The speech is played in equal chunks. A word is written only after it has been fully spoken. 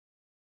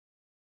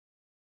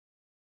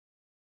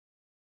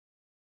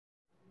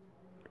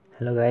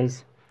Hello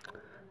guys,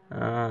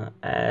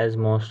 as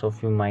most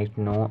of you might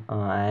know,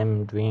 I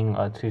am doing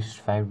a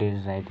 365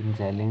 days writing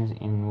challenge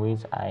in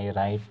which I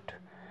write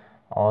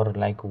or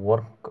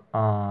work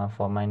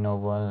for my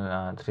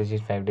novel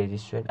 365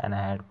 days straight, and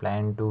I had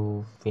planned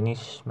to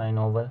finish my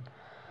novel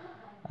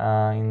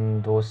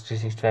in those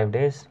 365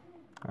 days.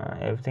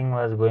 Everything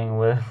was going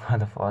well for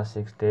the first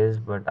 6 days,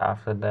 but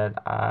after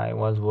that I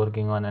was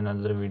working on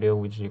another video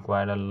which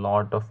required a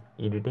lot of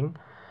editing,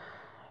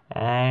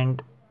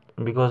 and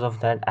because of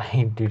that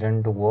I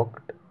didn't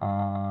work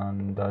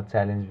on the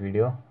challenge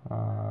video.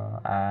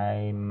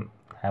 I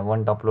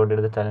haven't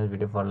uploaded the challenge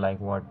video for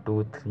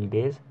 2-3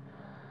 days,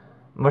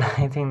 but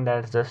I think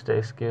that's just an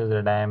excuse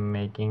that I am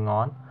making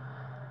on.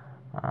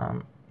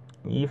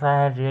 If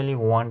I had really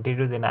wanted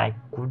to, then I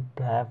could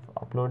have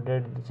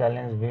uploaded the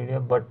challenge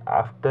video, but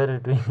after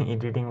doing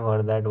editing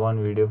for that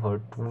one video for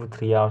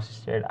 2-3 hours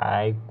straight,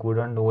 I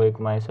couldn't wake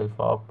myself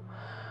up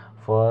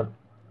for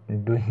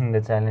doing the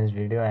challenge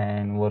video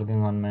and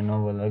working on my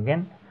novel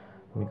again,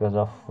 because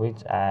of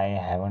which I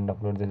haven't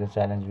uploaded the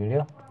challenge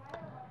video.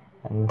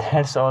 And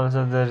that's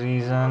also the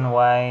reason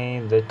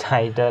why the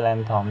title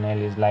and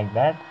thumbnail is like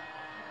that.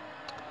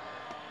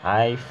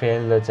 I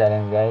failed the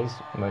challenge, guys,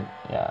 but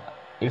yeah,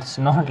 it's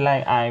not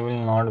like I will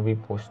not be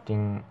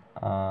posting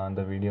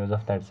the videos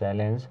of that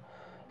challenge.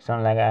 It's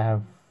not like I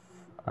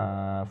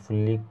have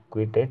fully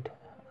quit it.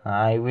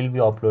 I will be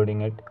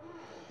uploading it,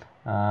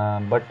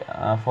 but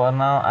for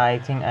now I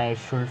think I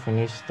should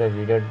finish the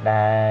video that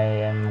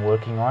I am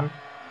working on.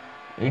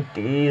 It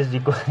is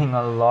requiring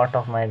a lot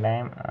of my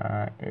time.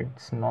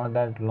 It's not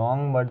that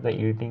long, but the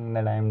editing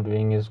that I am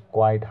doing is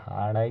quite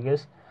hard, I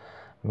guess,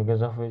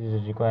 because of which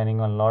is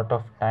requiring a lot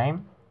of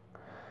time.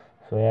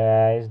 So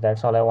yeah guys,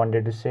 that's all I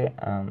wanted to say.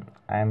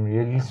 I'm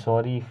really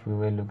sorry if you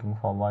were looking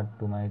forward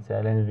to my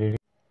challenge video.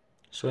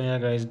 So yeah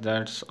guys,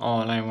 that's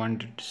all I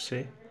wanted to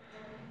say.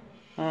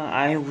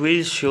 I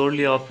will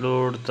surely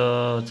upload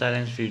the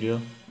challenge video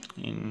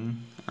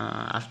in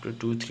after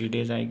 2-3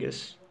 days, I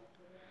guess.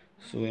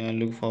 So yeah,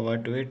 look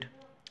forward to it.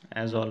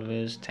 As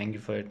always, thank you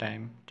for your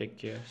time. Take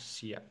care.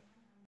 See ya.